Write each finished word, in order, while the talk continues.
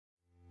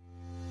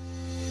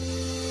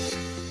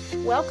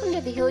Welcome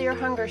to the Heal Your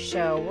Hunger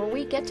Show, where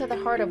we get to the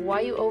heart of why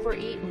you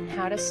overeat and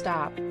how to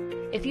stop.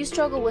 If you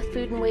struggle with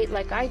food and weight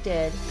like I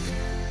did,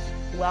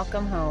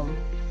 welcome home.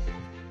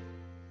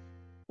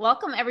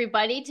 Welcome,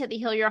 everybody, to the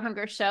Heal Your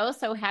Hunger Show.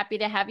 So happy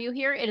to have you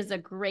here. It is a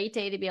great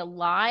day to be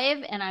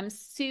alive, and I'm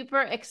super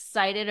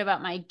excited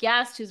about my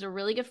guest, who's a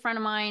really good friend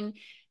of mine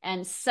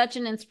and such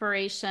an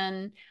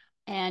inspiration.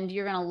 And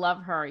you're going to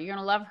love her. You're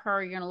going to love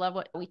her. You're going to love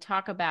what we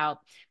talk about.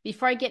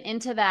 Before I get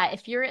into that,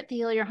 if you're at the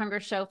Heal Your Hunger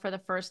Show for the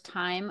first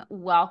time,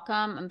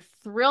 welcome. I'm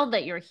thrilled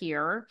that you're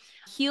here.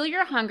 Heal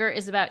Your Hunger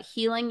is about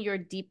healing your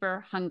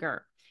deeper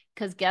hunger.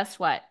 Because guess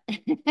what?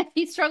 If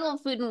you struggle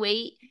with food and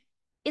weight,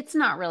 it's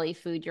not really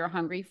food you're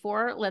hungry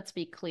for. Let's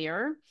be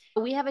clear.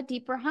 We have a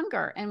deeper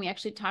hunger, and we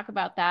actually talk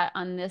about that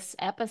on this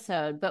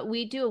episode. But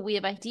we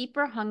have a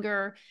deeper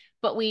hunger,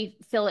 but we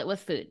fill it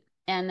with food.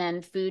 And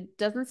then food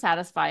doesn't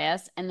satisfy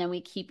us, and then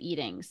we keep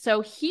eating.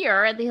 So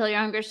here at the Heal Your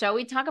Hunger Show,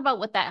 we talk about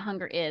what that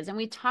hunger is, and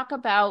we talk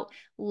about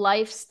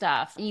life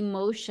stuff,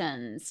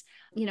 emotions,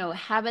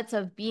 habits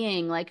of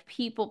being, like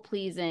people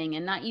pleasing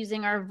and not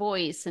using our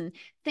voice, and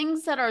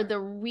things that are the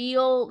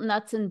real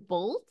nuts and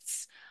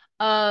bolts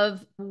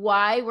of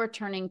why we're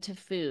turning to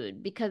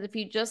food. Because if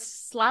you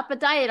just slap a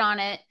diet on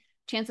it,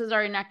 chances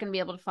are you're not going to be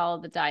able to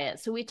follow the diet.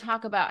 So we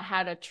talk about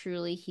how to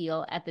truly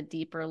heal at the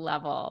deeper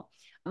level,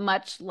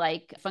 much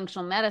like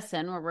functional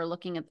medicine, where we're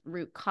looking at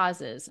root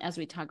causes, as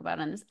we talk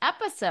about on this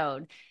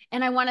episode.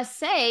 And I want to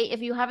say,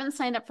 if you haven't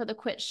signed up for the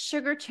Quit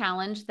Sugar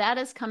Challenge, that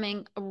is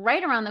coming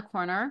right around the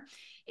corner.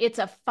 It's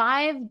a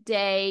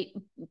 5-day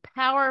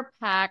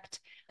power-packed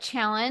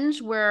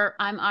challenge where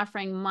I'm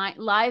offering my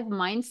live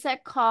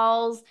mindset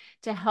calls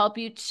to help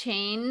you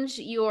change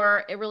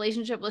your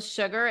relationship with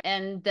sugar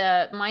and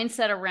the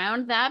mindset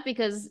around that.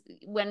 Because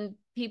when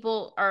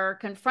people are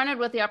confronted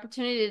with the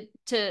opportunity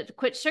to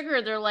quit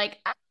sugar, they're like,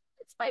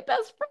 it's my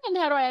best friend.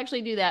 How do I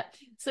actually do that?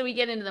 So we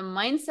get into the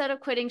mindset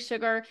of quitting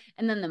sugar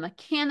and then the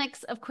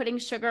mechanics of quitting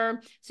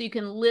sugar. So you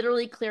can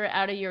literally clear it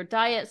out of your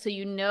diet. So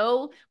you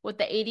know what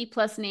the 80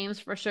 plus names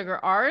for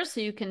sugar are.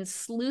 So you can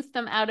sleuth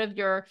them out of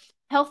your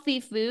healthy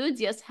foods.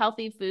 Yes,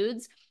 healthy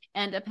foods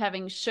end up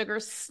having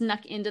sugar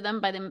snuck into them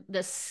by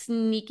the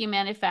sneaky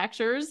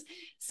manufacturers.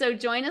 So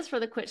join us for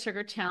the Quit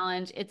Sugar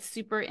Challenge. It's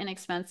super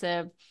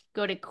inexpensive.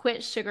 Go to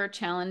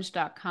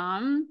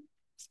quitsugarchallenge.com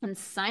and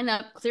sign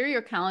up, clear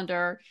your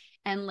calendar,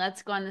 and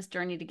let's go on this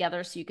journey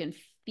together so you can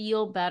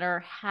feel better,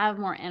 have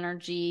more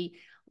energy,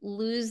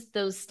 lose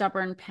those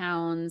stubborn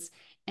pounds,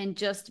 and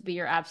just be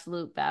your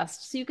absolute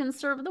best so you can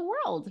serve the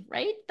world,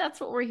 right? That's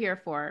what we're here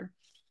for.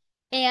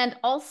 And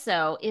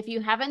also, if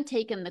you haven't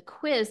taken the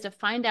quiz to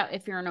find out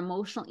if you're an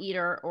emotional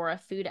eater or a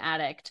food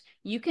addict,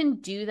 you can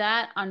do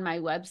that on my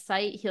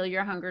website,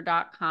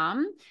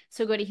 healyourhunger.com.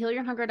 So go to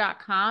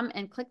healyourhunger.com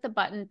and click the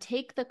button,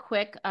 take the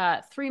quick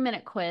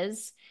 3-minute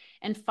quiz,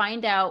 and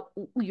find out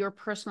your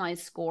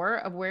personalized score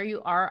of where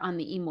you are on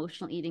the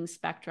emotional eating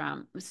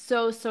spectrum.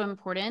 So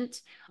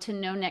important to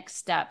know next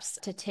steps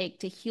to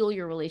take to heal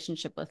your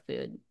relationship with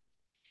food.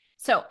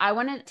 So I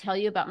want to tell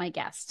you about my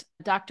guest.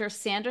 Dr.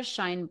 Sandra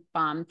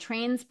Scheinbaum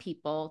trains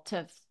people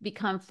to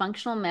become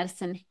functional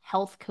medicine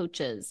health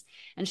coaches,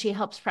 and she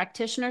helps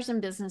practitioners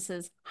and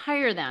businesses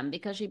hire them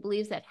because she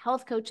believes that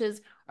health coaches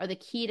are the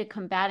key to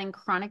combating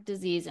chronic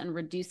disease and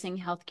reducing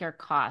healthcare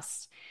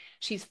costs.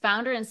 She's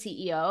founder and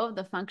CEO of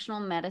the Functional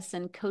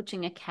Medicine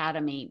Coaching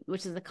Academy,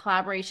 which is a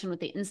collaboration with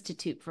the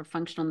Institute for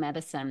Functional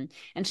Medicine,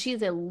 and she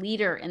is a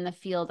leader in the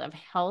field of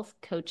health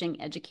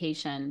coaching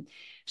education.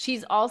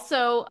 She's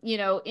also,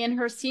 in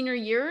her senior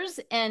years,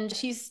 and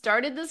she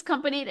started this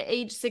company at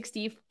age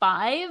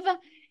 65.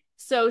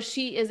 So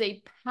she is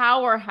a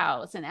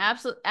powerhouse and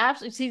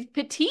absolutely, she's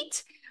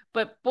petite,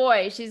 but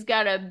boy, she's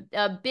got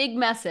a big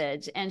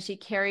message and she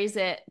carries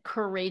it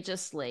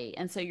courageously.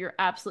 And so you're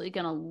absolutely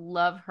going to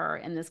love her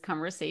in this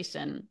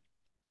conversation.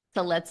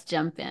 So let's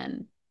jump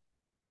in.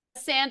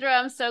 Sandra,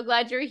 I'm so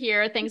glad you're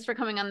here. Thanks for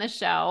coming on the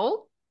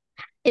show.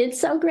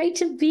 It's so great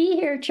to be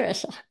here,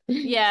 Tricia.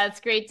 Yeah,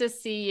 it's great to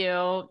see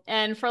you.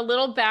 And for a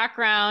little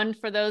background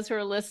for those who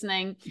are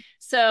listening,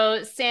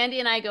 so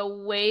Sandy and I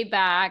go way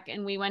back,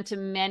 and we went to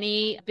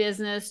many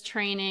business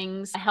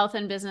trainings, health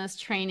and business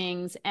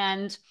trainings.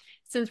 And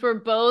since we're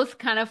both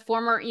kind of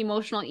former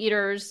emotional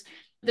eaters,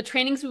 the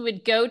trainings we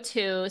would go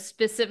to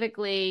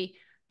specifically,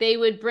 they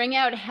would bring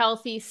out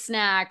healthy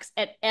snacks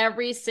at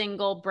every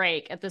single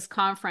break at this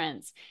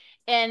conference.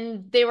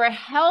 And they were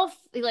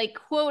like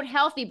quote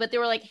healthy, but they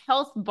were like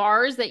health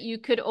bars that you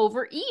could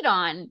overeat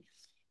on.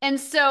 And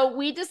so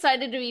we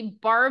decided to be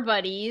bar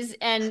buddies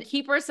and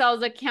keep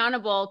ourselves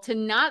accountable to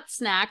not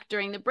snack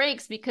during the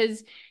breaks,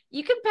 because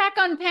you can pack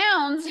on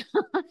pounds.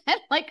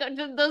 Like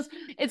those,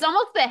 it's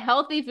almost the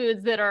healthy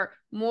foods that are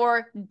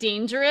more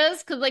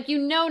dangerous, because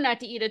not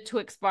to eat a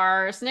Twix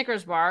bar or a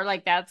Snickers bar,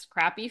 like that's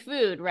crappy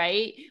food,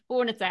 right? But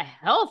when it's a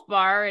health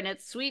bar and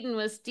it's sweetened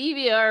with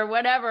stevia or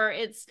whatever,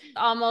 it's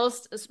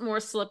almost more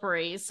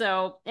slippery.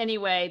 So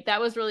anyway, that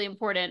was really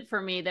important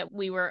for me that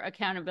we were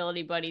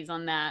accountability buddies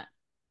on that.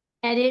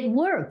 And it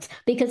worked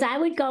because I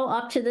would go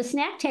up to the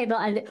snack table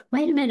and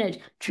wait a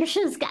minute,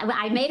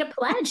 I made a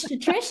pledge to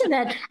Tricia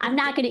that I'm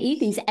not going to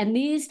eat these.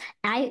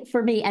 And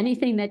for me,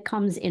 anything that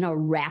comes in a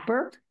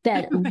wrapper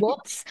that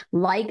looks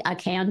like a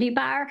candy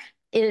bar,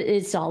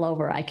 it's all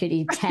over. I could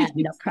eat 10,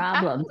 no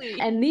problem. Exactly.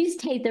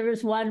 And there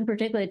was one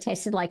particular that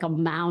tasted like a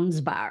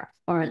Mounds bar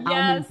or an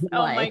almond Yes.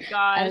 Oh my joy.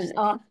 gosh.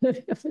 And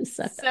it was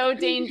So had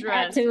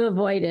dangerous. to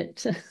avoid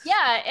it.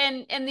 Yeah,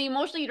 and the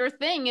emotional eater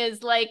thing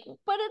is like,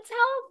 but it's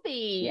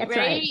healthy, That's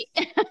right?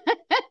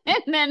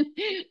 And then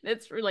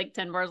it's like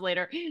 10 bars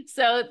later.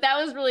 So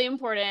that was really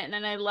important.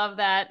 And I love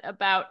that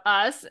about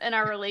us and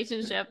our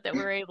relationship, that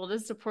we're able to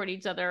support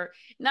each other.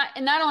 Not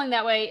only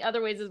that way,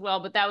 other ways as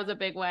well, but that was a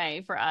big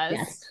way for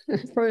us.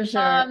 Yes, for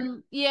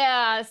sure.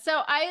 Yeah.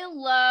 So I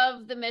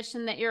love the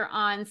mission that you're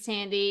on,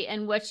 Sandy,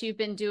 and what you've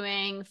been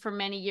doing for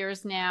many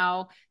years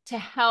now to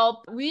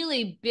help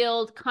really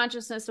build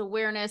consciousness,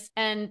 awareness,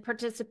 and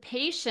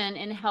participation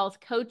in health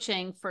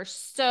coaching for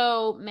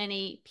so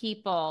many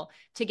people,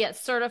 to get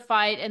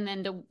certified and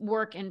then to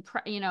work in,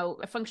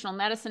 functional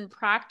medicine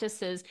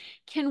practices.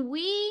 Can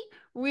we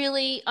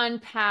really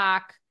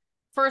unpack,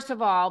 first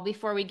of all,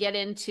 before we get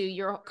into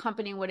your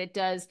company and what it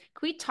does,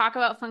 can we talk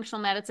about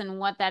functional medicine and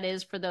what that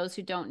is for those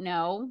who don't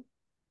know?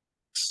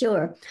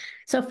 Sure.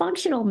 So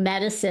functional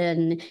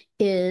medicine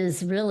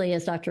is really,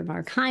 as Dr.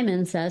 Mark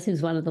Hyman says,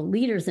 who's one of the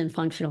leaders in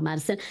functional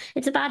medicine,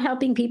 it's about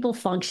helping people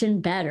function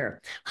better.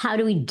 How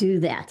do we do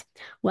that?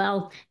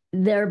 Well,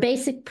 there are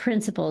basic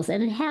principles,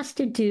 and it has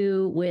to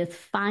do with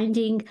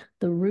finding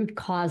the root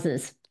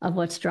causes of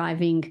what's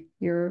driving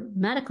your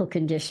medical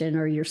condition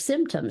or your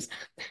symptoms.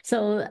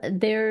 So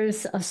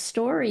there's a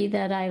story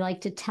that I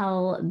like to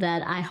tell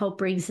that I hope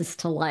brings this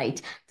to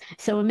light.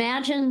 So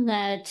imagine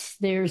that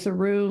there's a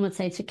room, let's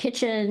say it's a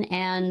kitchen,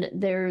 and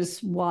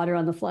there's water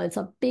on the floor. It's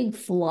a big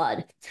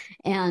flood.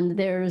 And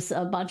there's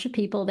a bunch of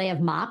people, they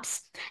have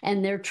mops,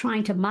 and they're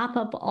trying to mop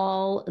up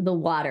all the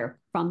water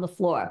from the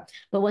floor.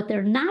 But what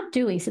they're not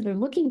doing, so they're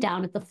looking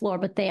down at the floor,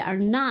 but they are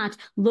not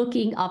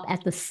looking up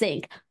at the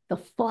sink. The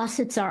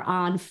faucets are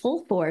on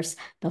full force.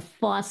 The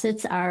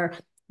faucets are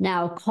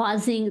now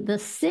causing the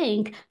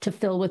sink to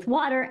fill with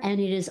water, and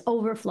it is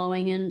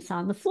overflowing and it's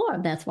on the floor.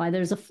 That's why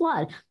there's a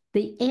flood.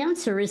 The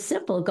answer is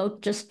simple. Go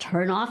just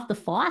turn off the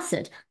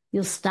faucet.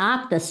 You'll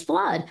stop this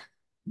flood.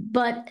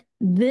 But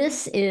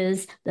this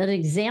is an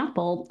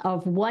example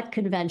of what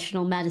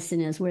conventional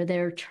medicine is, where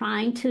they're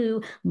trying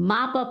to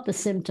mop up the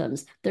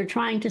symptoms. They're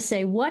trying to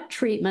say what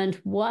treatment,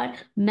 what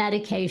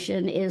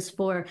medication is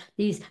for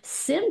these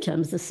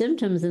symptoms, the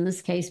symptoms in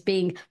this case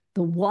being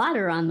the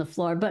water on the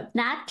floor, but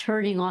not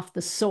turning off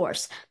the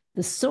source.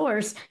 The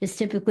source is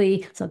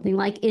typically something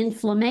like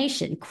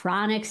inflammation,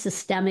 chronic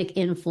systemic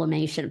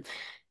inflammation.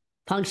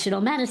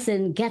 Functional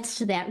medicine gets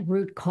to that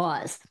root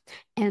cause.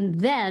 And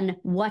then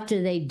what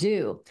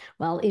do?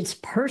 Well, it's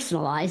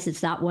personalized.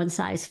 It's not one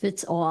size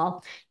fits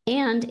all.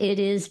 And it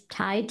is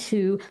tied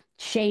to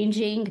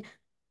changing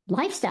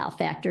lifestyle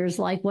factors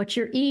like what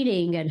you're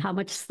eating and how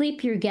much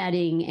sleep you're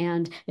getting,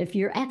 and if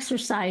you're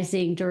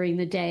exercising during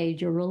the day,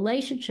 your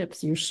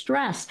relationships, your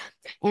stress.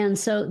 And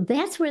so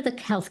that's where the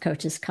health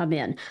coaches come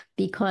in,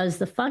 because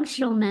the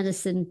functional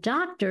medicine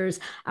doctors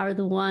are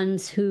the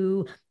ones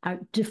who are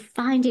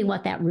defining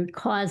what that root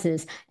cause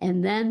is.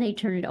 And then they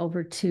turn it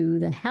over to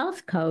the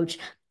health coach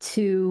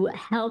to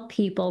help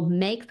people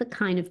make the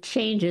kind of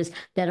changes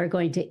that are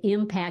going to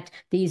impact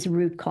these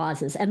root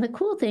causes. And the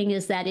cool thing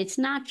is that it's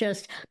not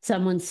just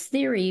someone's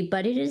theory,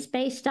 but it is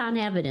based on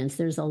evidence.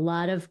 There's a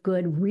lot of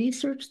good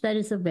research that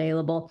is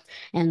available.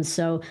 And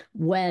so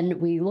when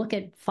we look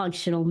at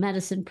functional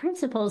medicine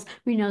principles,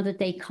 we know that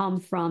they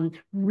come from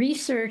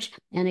research.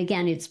 And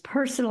again, it's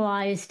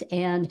personalized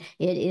and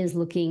it is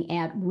looking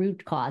at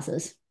root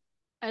causes.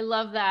 I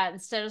love that.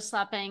 Instead of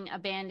slapping a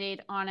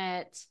Band-Aid on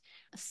it.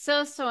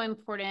 So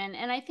important.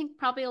 And I think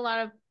probably a lot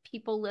of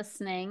people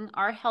listening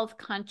are health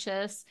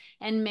conscious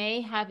and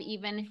may have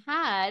even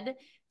had,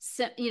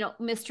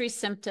 mystery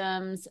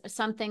symptoms,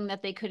 something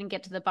that they couldn't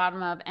get to the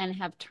bottom of, and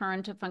have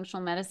turned to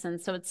functional medicine.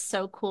 So it's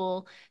so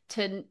cool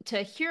to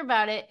hear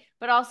about it,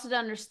 but also to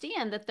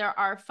understand that there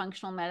are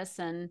functional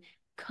medicine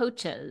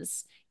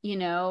coaches,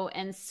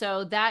 and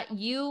so that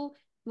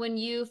when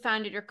you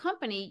founded your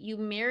company, you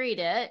married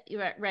it,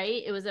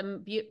 right? It was a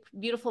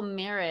beautiful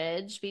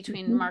marriage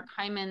between Mark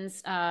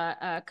Hyman's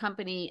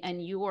company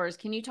and yours.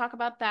 Can you talk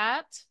about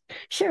that?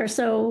 Sure.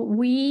 So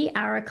we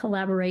are a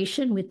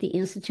collaboration with the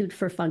Institute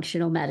for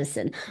Functional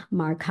Medicine.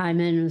 Mark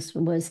Hyman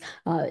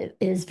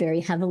is very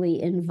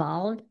heavily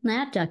involved in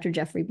that. Dr.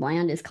 Jeffrey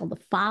Bland is called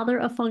the father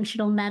of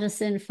functional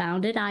medicine,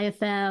 founded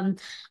IFM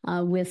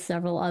with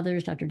several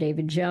others, Dr.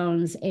 David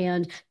Jones,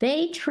 and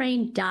they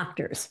train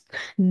doctors.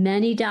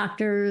 Many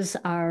doctors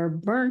are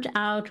burnt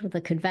out with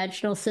the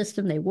conventional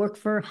system. They work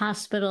for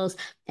hospitals,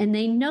 and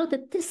they know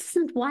that this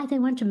isn't why they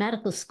went to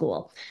medical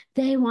school.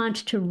 They want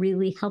to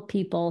really help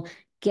people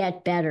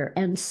get better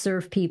and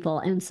serve people.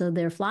 And so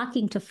they're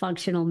flocking to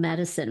functional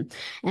medicine.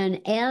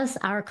 And as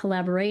our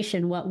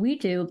collaboration, what we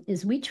do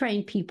is we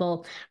train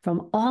people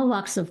from all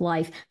walks of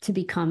life to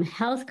become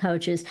health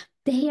coaches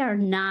they are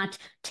not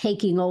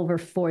taking over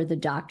for the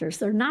doctors.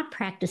 They're not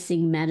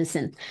practicing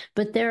medicine,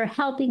 but they're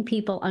helping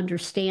people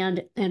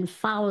understand and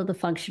follow the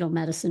functional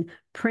medicine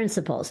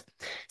principles.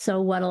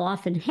 So what will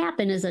often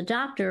happen is a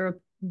doctor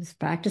who's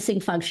practicing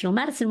functional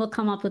medicine will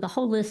come up with a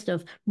whole list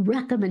of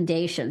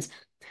recommendations.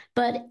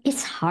 But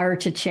it's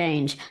hard to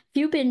change. If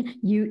you've been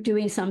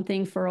doing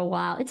something for a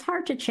while, it's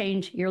hard to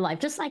change your life,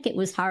 just like it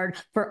was hard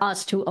for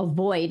us to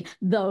avoid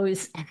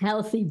those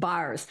healthy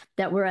bars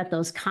that were at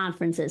those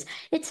conferences.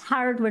 It's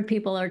hard when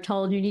people are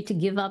told you need to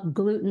give up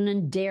gluten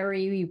and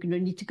dairy, you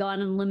need to go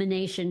on an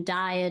elimination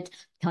diet,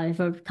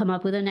 come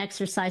up with an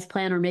exercise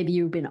plan, or maybe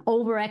you've been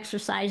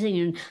over-exercising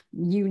and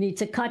you need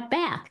to cut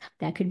back.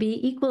 That could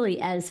be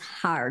equally as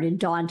hard and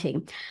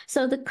daunting.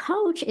 So the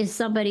coach is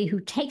somebody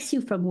who takes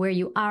you from where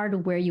you are to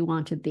where you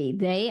want to be.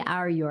 They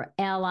are your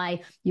ally,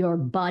 your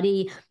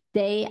buddy.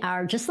 They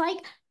are just like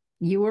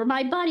you were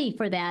my buddy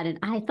for that. And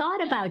I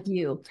thought about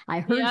you.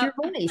 I heard your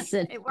voice.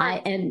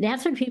 And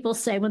that's what people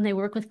say when they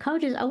work with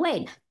coaches. Oh,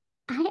 wait.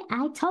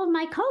 I told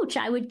my coach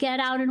I would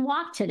get out and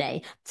walk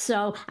today.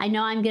 So I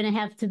know I'm going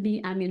to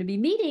be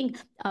meeting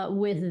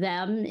with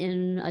them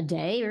in a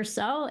day or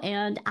so.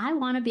 And I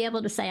want to be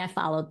able to say I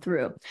followed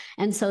through.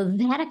 And so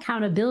that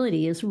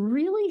accountability is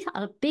really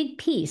a big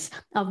piece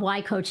of why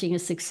coaching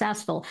is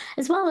successful,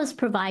 as well as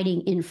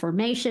providing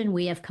information.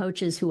 We have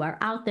coaches who are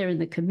out there in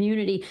the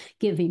community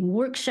giving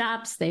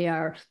workshops. They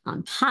are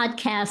on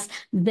podcasts.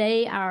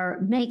 They are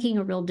making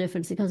a real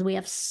difference because we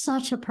have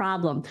such a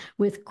problem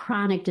with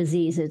chronic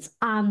disease. It's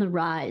on the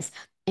rise.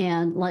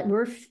 And like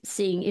we're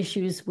seeing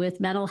issues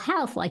with mental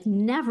health like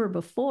never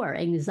before,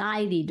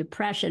 anxiety,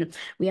 depression.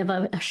 We have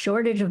a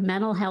shortage of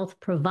mental health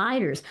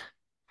providers.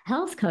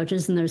 Health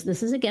coaches, and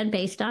this is again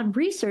based on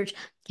research,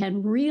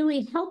 can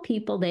really help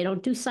people. They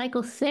don't do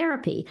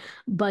psychotherapy,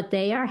 but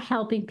they are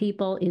helping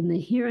people in the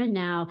here and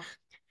now,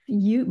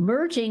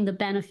 merging the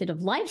benefit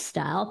of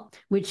lifestyle,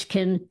 which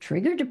can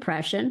trigger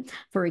depression,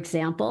 for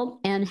example,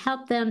 and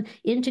help them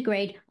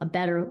integrate a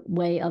better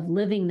way of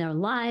living their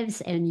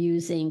lives and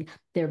using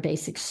their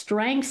basic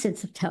strengths.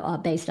 It's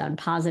based on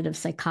positive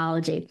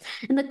psychology.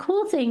 And the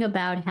cool thing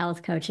about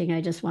health coaching,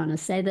 I just want to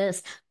say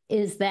this,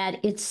 is that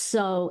it's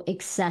so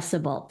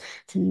accessible.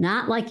 It's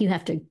not like you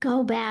have to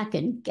go back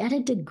and get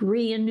a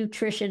degree in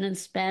nutrition and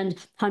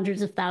spend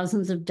hundreds of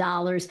thousands of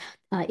dollars.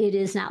 It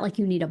is not like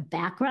you need a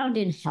background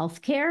in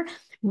healthcare.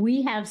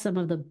 We have some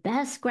of the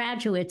best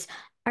graduates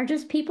are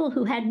just people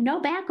who had no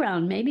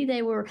background. Maybe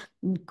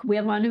we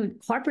have one who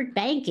corporate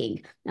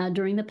banking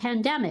during the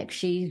pandemic.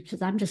 She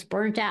says, I'm just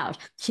burnt out.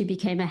 She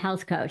became a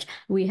health coach.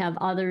 We have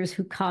others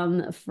who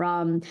come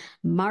from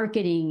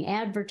marketing,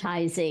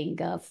 advertising,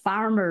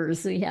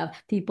 farmers. We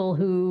have people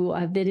who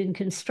have been in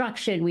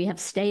construction. We have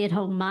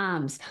stay-at-home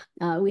moms.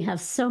 We have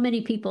so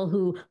many people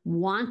who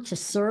want to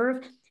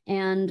serve,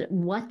 and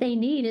what they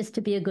need is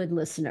to be a good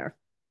listener.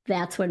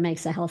 That's what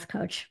makes a health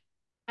coach.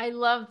 I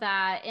love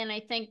that. And I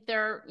think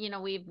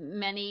we've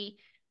many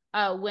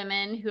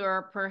women who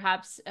are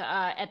perhaps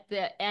at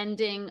the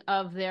ending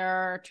of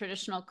their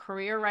traditional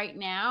career right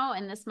now.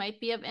 And this might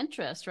be of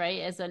interest,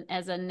 right? As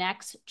a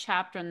next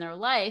chapter in their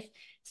life.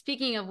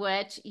 Speaking of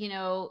which,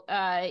 you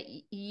got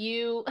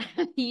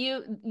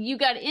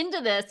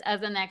into this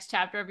as a next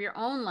chapter of your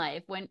own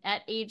life when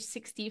at age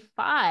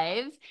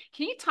 65.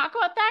 Can you talk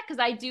about that? Because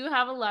I do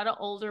have a lot of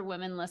older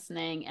women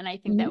listening, and I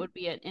think that would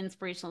be an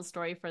inspirational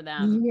story for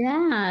them.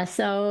 Yeah.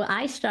 So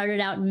I started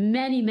out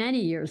many,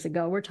 many years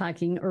ago. We're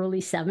talking early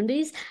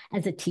 70s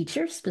as a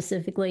teacher,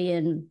 specifically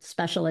in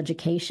special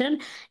education.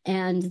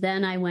 And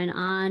then I went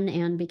on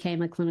and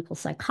became a clinical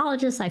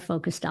psychologist. I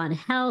focused on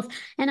health,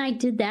 and I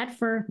did that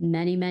for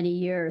many, many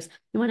years.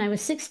 When I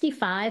was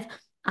 65,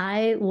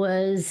 I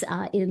was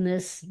in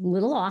this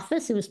little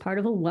office. It was part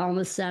of a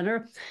wellness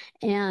center,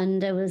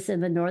 and it was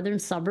in the northern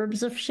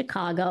suburbs of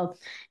Chicago,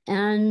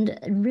 and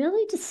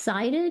really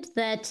decided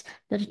that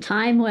at a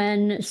time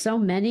when so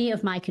many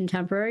of my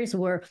contemporaries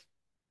were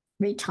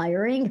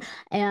retiring,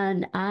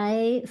 and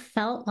I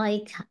felt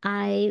like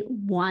I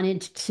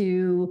wanted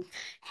to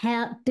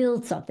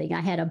build something.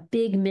 I had a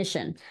big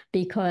mission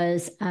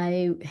because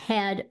I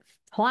had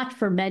taught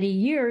for many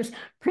years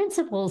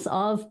principles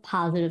of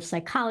positive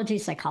psychology,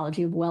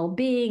 psychology of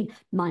well-being,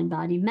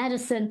 mind-body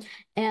medicine,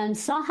 and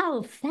saw how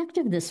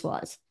effective this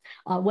was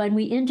when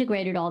we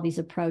integrated all these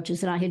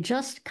approaches. And I had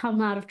just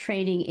come out of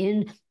training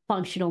in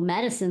functional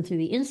medicine through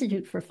the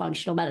Institute for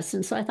Functional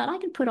Medicine. So I thought I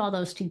could put all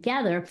those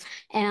together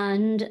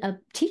and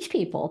teach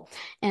people.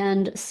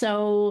 And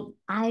so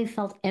I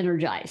felt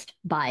energized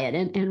by it.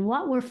 And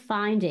what we're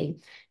finding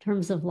in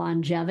terms of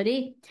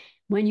longevity,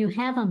 when you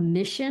have a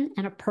mission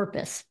and a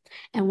purpose,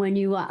 and when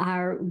you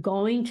are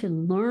going to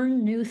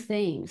learn new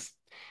things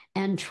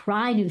and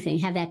try new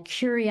things, have that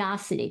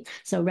curiosity.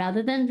 So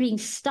rather than being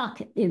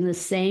stuck in the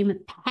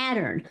same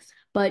pattern,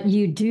 but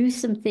you do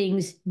some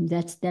things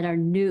that are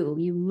new,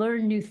 you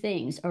learn new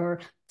things, or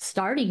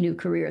starting new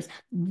careers.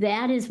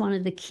 That is one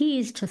of the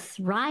keys to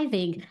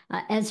thriving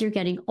as you're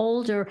getting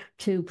older,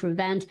 to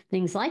prevent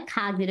things like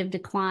cognitive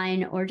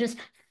decline or just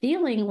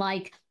feeling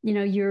like,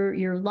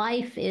 your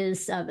life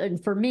is,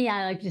 and for me,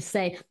 I like to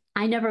say,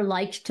 I never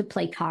liked to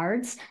play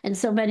cards. And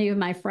so many of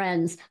my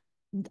friends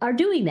are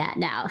doing that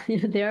now.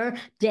 Their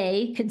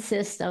day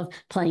consists of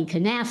playing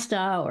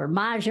canasta or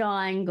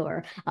mahjong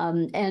or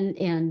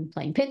and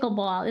playing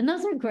pickleball, and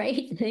those are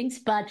great things.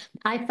 But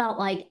I felt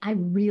like I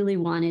really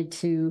wanted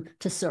to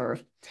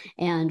serve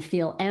and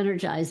feel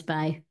energized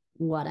by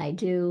what I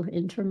do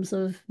in terms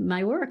of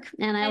my work,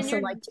 and I also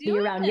like to be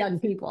around young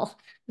people.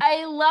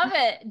 I love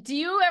it. Do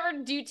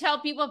you tell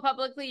people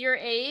publicly your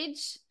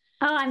age?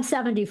 Oh, I'm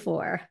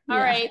 74. All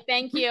right,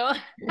 thank you.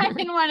 I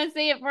didn't want to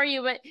say it for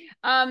you, but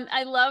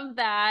I love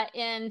that,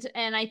 and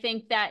I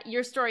think that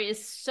your story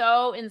is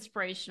so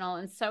inspirational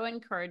and so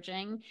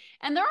encouraging.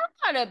 And there are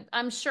a lot of,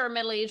 I'm sure,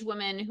 middle-aged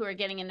women who are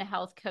getting into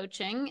health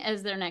coaching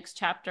as their next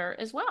chapter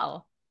as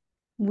well.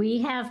 We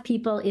have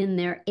people in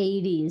their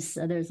 80s.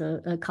 There's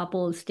a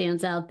couple of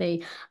stands out.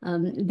 They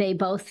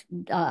both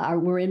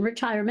were in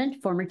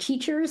retirement, former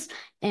teachers,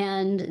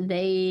 and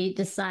they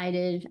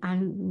decided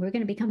we're going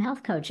to become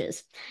health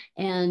coaches.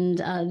 And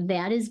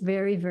that is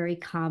very, very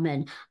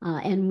common.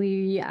 And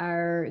we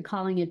are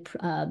calling it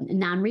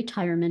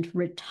non-retirement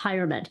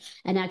retirement.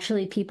 And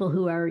actually people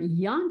who are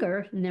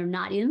younger, and they're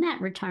not in that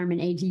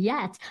retirement age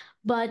yet,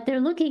 but they're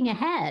looking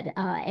ahead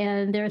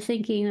and they're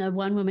thinking.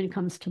 One woman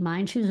comes to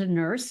mind. She was a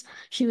nurse.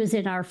 She was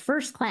in our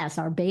first class,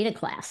 our beta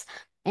class,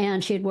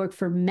 and she had worked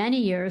for many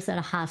years at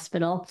a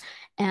hospital,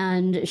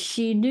 and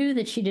she knew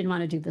that she didn't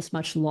want to do this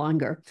much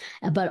longer.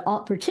 But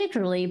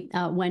particularly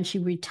when she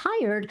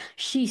retired,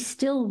 she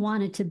still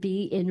wanted to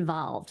be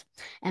involved.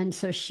 And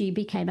so she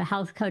became a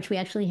health coach. We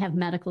actually have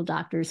medical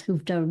doctors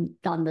who've done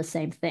the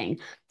same thing.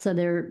 So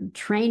they're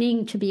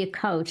training to be a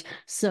coach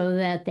so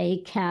that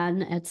they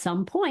can, at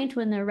some point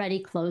when they're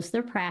ready, close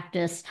their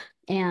practice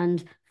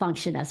and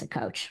function as a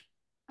coach.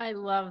 I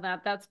love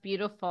that. That's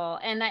beautiful.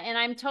 And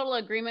I'm total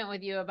agreement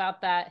with you about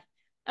that,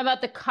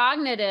 about the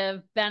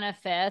cognitive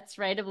benefits,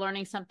 right, of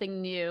learning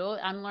something new.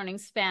 I'm learning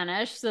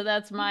Spanish, so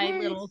that's my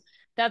little,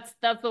 that's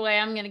the way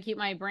I'm going to keep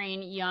my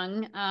brain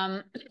young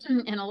and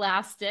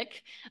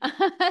elastic.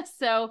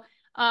 So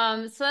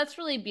that's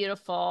really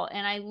beautiful.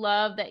 And I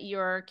love that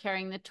you're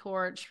carrying the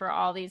torch for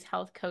all these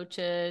health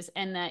coaches,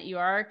 and that you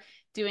are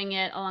doing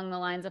it along the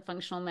lines of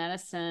functional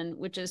medicine,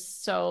 which is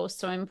so,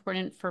 so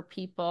important for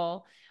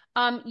people.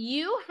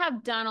 You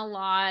have done a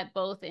lot,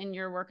 both in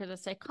your work as a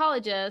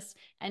psychologist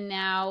and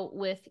now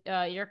with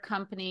your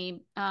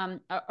company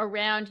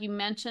around, you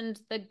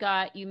mentioned the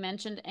gut, you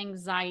mentioned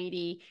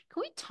anxiety.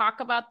 Can we talk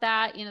about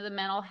that? The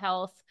mental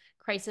health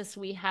crisis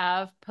we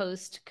have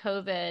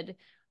post-COVID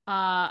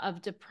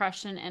of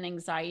depression and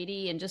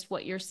anxiety, and just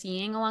what you're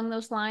seeing along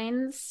those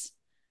lines?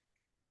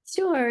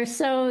 Sure.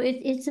 So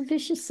it's a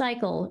vicious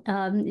cycle.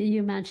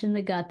 You mentioned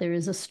the gut. There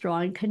is a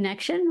strong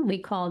connection. We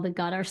call the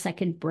gut our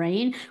second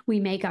brain. We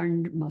make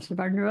most of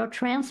our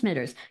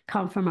neurotransmitters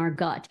come from our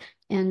gut.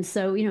 And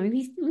so,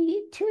 we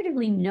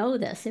intuitively know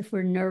this. If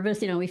we're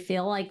nervous, we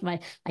feel like I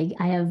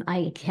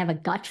have a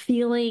gut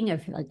feeling,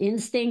 of an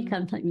instinct.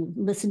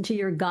 Listen to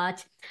your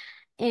gut.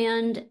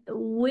 And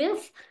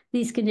with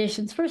these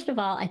conditions, first of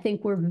all, I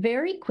think we're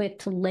very quick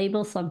to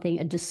label something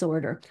a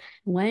disorder.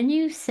 When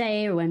you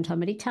say, or when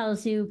somebody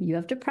tells you you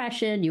have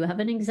depression, you have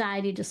an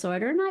anxiety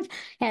disorder, and I've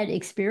had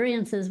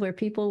experiences where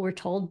people were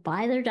told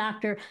by their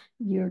doctor,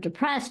 you're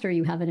depressed or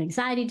you have an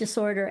anxiety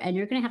disorder, and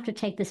you're going to have to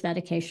take this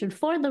medication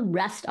for the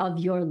rest of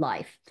your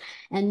life.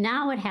 And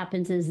now what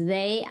happens is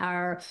they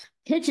are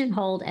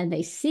pigeonholed and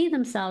they see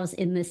themselves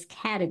in this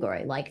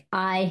category, like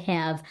I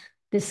have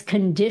this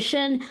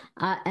condition,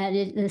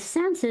 and the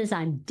sense is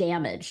I'm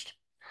damaged,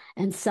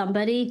 and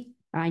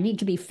I need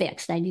to be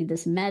fixed. I need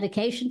this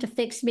medication to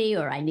fix me,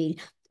 or I need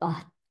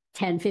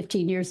 10,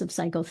 15 years of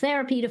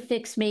psychotherapy to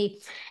fix me,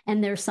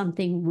 and there's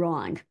something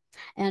wrong.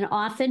 And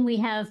often we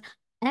have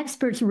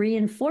experts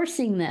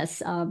reinforcing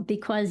this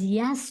because,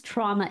 yes,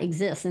 trauma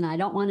exists, and I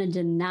don't want to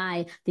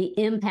deny the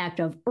impact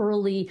of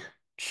early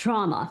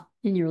trauma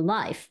in your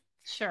life.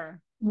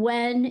 Sure.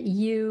 When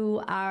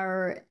you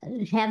are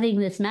having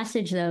this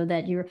message, though,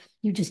 that you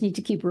just need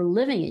to keep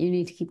reliving it, you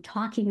need to keep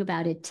talking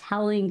about it,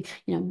 telling,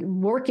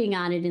 working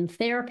on it in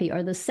therapy,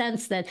 or the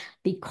sense that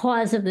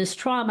because of this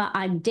trauma,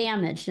 I'm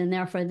damaged, and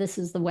therefore this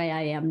is the way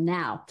I am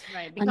now.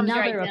 Right. Becomes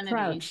another your identity.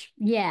 Approach.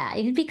 Yeah,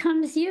 it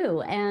becomes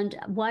you. And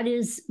what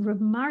is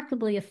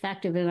remarkably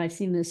effective, and I've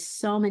seen this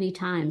so many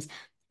times,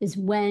 is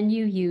when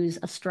you use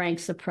a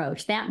strengths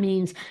approach. That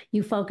means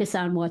you focus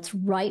on what's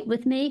right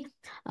with me,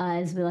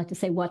 as we like to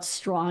say, what's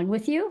strong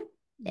with you,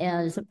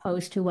 as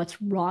opposed to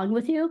what's wrong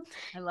with you.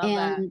 I love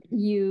that. And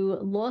you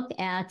look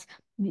at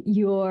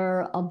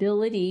your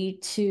ability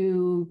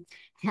to,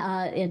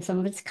 and some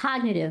of it's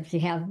cognitive,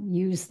 to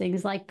use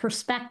things like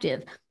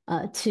perspective,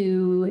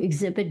 to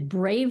exhibit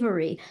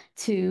bravery,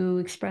 to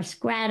express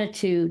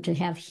gratitude, to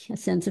have a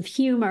sense of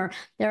humor.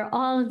 There are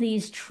all of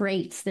these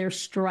traits, they're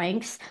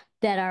strengths.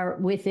 that are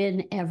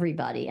within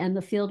everybody. And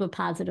the field of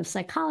positive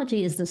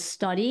psychology is the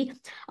study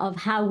of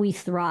how we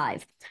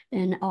thrive.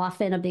 And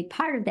often a big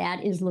part of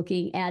that is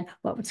looking at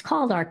what's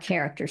called our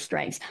character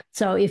strengths.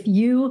 So if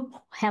you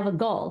have a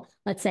goal,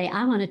 let's say,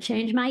 I want to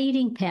change my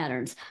eating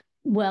patterns.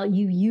 Well,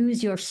 you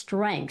use your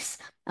strengths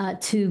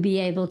to be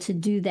able to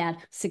do that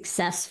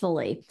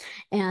successfully.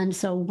 And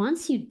so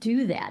once you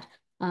do that,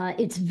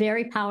 it's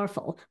very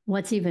powerful.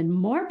 What's even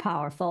more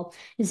powerful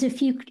is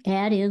if you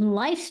add in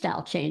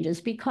lifestyle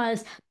changes,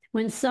 because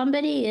when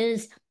somebody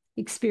is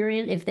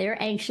if they're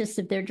anxious,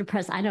 if they're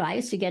depressed, I know I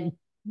used to get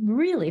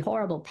really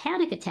horrible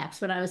panic attacks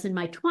when I was in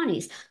my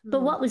 20s.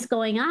 But what was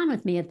going on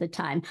with me at the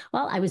time?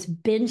 Well, I was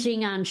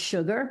binging on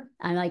sugar.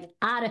 I'm like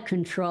out of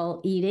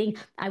control eating.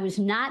 I was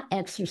not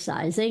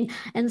exercising.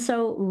 And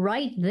so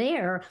right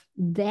there,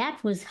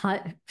 that was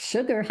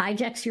sugar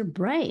hijacks your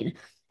brain,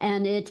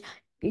 and it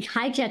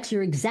hijacks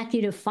your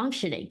executive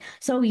functioning.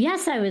 So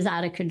yes, I was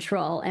out of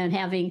control and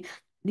having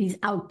these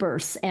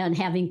outbursts and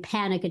having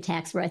panic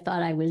attacks where I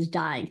thought I was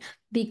dying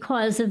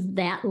because of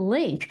that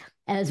link,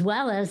 as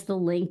well as the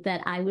link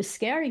that I was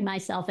scaring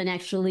myself and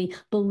actually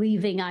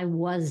believing I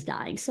was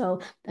dying. So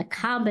a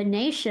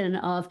combination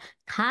of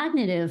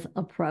cognitive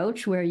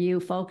approach where you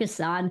focus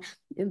on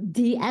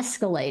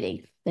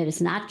de-escalating, that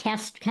it's not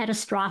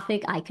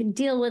catastrophic, I can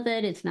deal with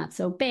it, it's not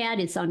so bad,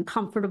 it's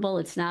uncomfortable,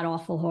 it's not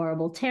awful,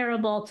 horrible,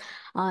 terrible.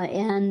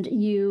 And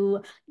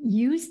you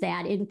use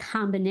that in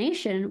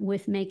combination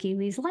with making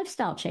these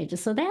lifestyle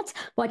changes. So that's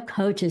what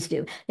coaches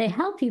do. They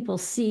help people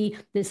see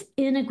this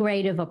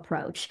integrative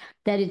approach,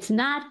 that it's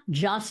not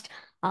just,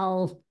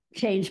 I'll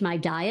change my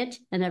diet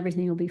and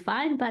everything will be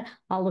fine, but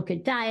I'll look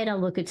at diet, I'll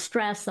look at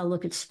stress, I'll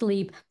look at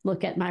sleep,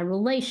 look at my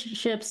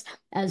relationships,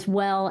 as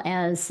well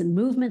as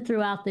movement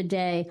throughout the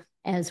day,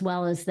 as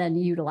well as then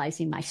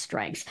utilizing my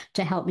strengths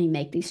to help me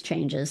make these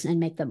changes and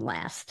make them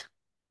last.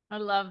 I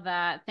love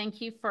that. Thank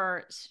you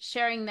for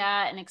sharing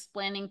that and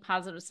explaining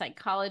positive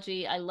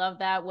psychology. I love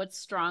that. What's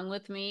strong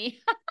with me?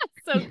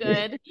 So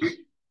good.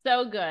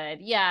 So good.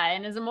 Yeah.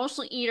 And as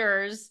emotional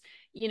eaters,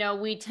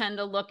 we tend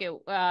to look at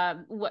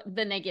what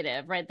the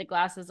negative, right? The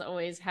glass is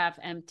always half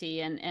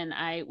empty.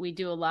 And we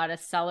do a lot of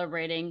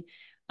celebrating.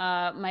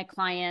 My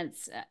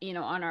clients,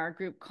 on our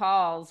group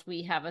calls,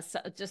 we have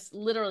just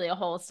literally a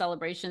whole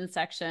celebration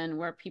section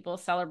where people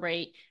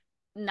celebrate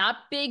not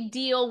big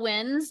deal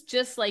wins,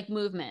 just like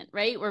movement,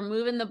 right? We're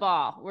moving the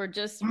ball. We're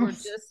just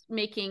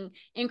making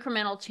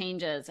incremental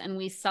changes, and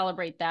we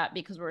celebrate that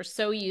because we're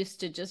so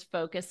used to just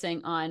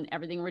focusing on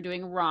everything we're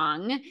doing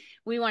wrong.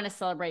 We want to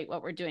celebrate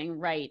what we're doing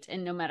right,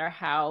 and no matter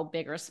how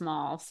big or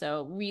small.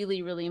 So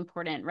really, really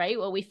important, right?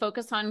 What we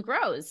focus on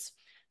grows.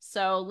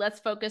 So let's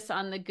focus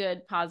on the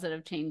good,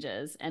 positive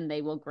changes, and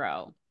they will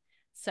grow.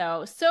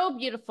 So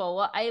beautiful.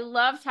 Well, I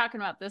love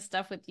talking about this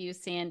stuff with you,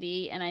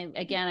 Sandy. And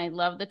I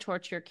love the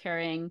torch you're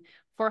carrying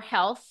for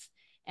health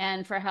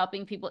and for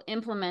helping people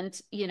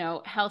implement,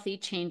 healthy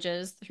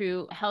changes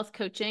through health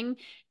coaching.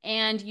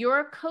 And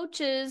your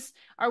coaches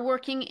are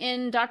working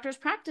in doctors'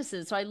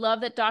 practices. So I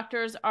love that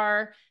doctors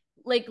are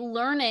like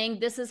learning,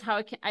 this is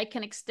how I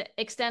can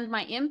extend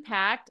my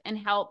impact and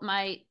help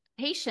my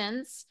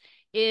patients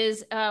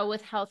is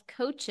with health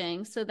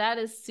coaching. So that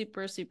is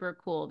super, super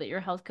cool that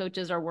your health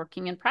coaches are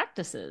working in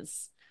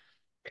practices.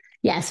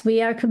 Yes,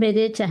 we are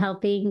committed to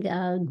helping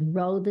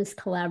grow this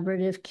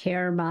collaborative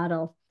care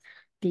model,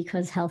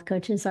 because health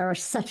coaches are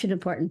such an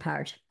important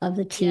part of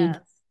the team.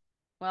 Yes.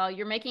 Well,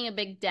 you're making a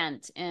big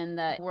dent in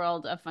the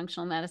world of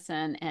functional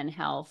medicine and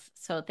health.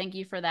 So thank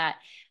you for that.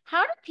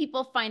 How do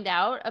people find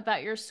out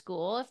about your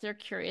school if they're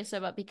curious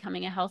about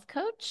becoming a health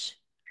coach?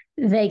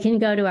 They can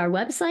go to our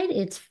website.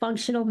 It's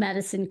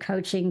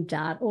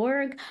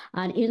functionalmedicinecoaching.org.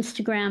 On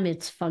Instagram,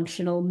 it's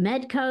Functional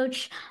Med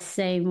Coach.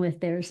 Same with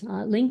there's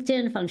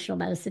LinkedIn, Functional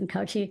Medicine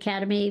Coaching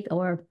Academy,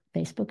 or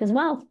Facebook as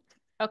well.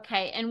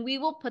 Okay. And we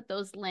will put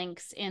those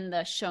links in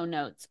the show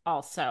notes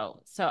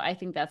also. So I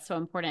think that's so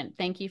important.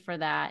 Thank you for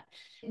that.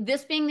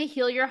 This being the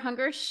Heal Your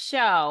Hunger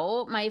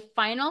show, my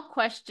final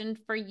question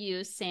for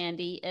you,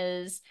 Sandy,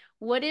 is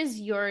what is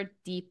your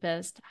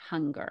deepest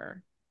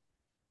hunger?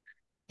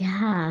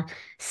 Yeah.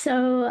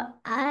 So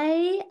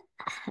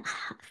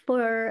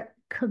for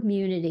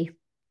community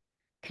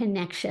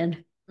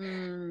connection,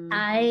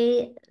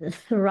 I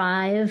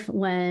thrive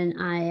when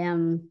I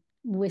am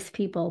with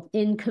people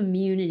in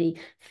community,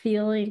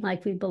 feeling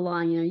like we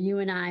belong. You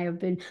and I have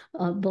been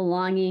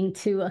belonging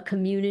to a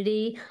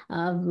community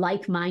of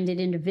like-minded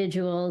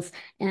individuals,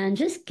 and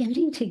just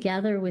getting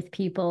together with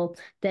people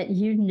that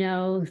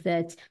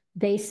that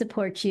they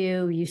support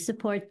you, you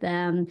support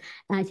them.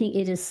 And I think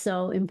it is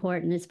so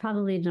important. It's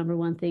probably the number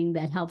one thing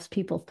that helps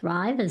people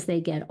thrive as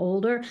they get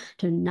older,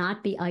 to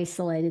not be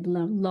isolated.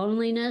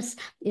 Loneliness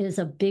is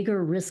a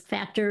bigger risk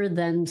factor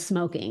than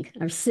smoking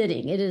or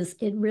sitting.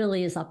 It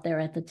really is up there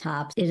at the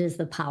top. It is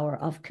the power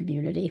of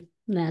community.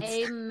 That's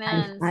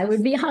Amen. I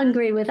would be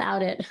hungry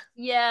without it.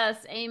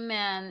 Yes,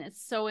 amen.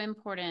 It's so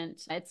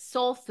important. It's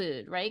soul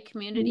food, right?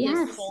 Community is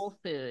Yes, soul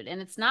food.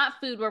 And it's not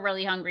food we're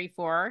really hungry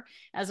for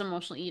as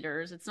emotional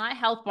eaters. It's not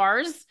health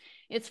bars.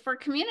 It's for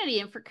community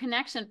and for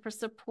connection, for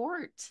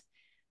support.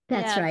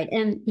 that's Yeah. right.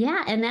 And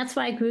yeah, and that's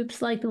why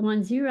groups like the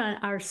ones you run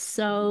are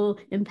so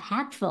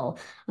impactful,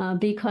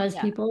 because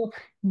Yeah. people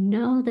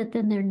know that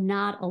then they're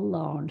not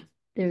alone.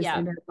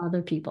 Yeah. There are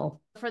other people.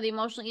 For the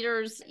emotional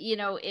eaters,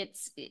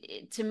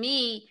 to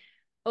me,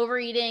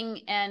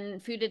 overeating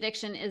and food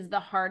addiction is the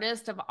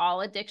hardest of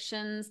all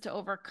addictions to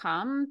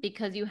overcome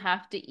because you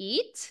have to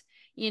eat.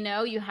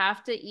 You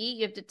have to eat.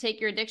 You have to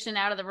take your addiction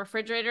out of the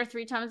refrigerator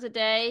 3 times a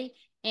day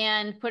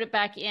and put it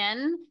back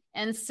in.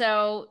 And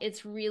so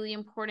it's really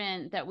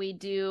important that we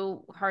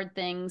do hard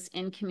things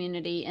in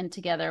community and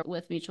together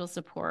with mutual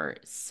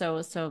support.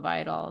 So, so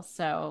vital.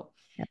 So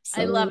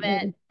I love it.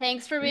 Absolutely.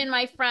 Thanks for being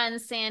my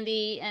friend,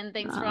 Sandy, and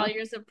thanks for all Uh,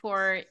 your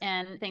support,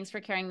 and thanks for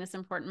carrying this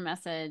important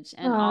message.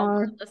 And all who uh,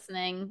 are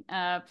listening,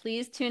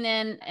 please tune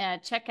in,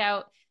 check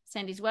out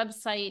Sandy's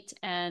website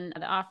and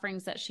the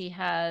offerings that she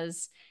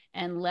has,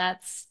 and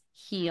let's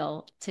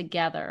heal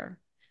together.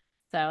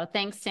 So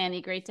thanks,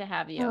 Sandy. Great to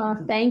have you.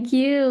 Thank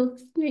you.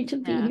 It's great to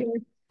be Yeah. here.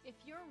 If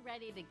you're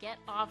ready to get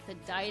off the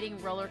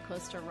dieting roller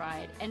coaster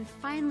ride and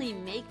finally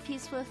make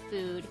peace with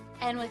food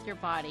and with your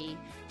body,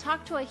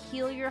 talk to a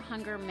Heal Your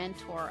Hunger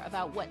mentor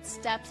about what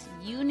steps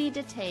you need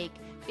to take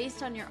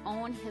based on your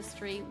own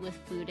history with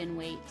food and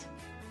weight.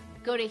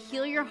 Go to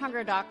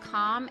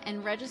healyourhunger.com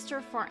and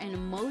register for an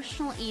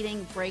emotional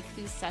eating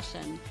breakthrough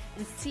session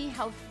and see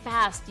how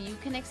fast you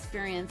can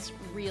experience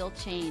real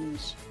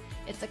change.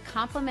 It's a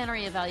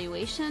complimentary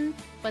evaluation,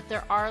 but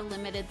there are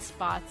limited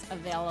spots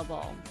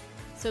available.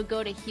 So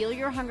go to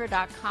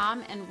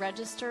healyourhunger.com and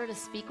register to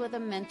speak with a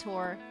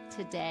mentor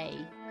today.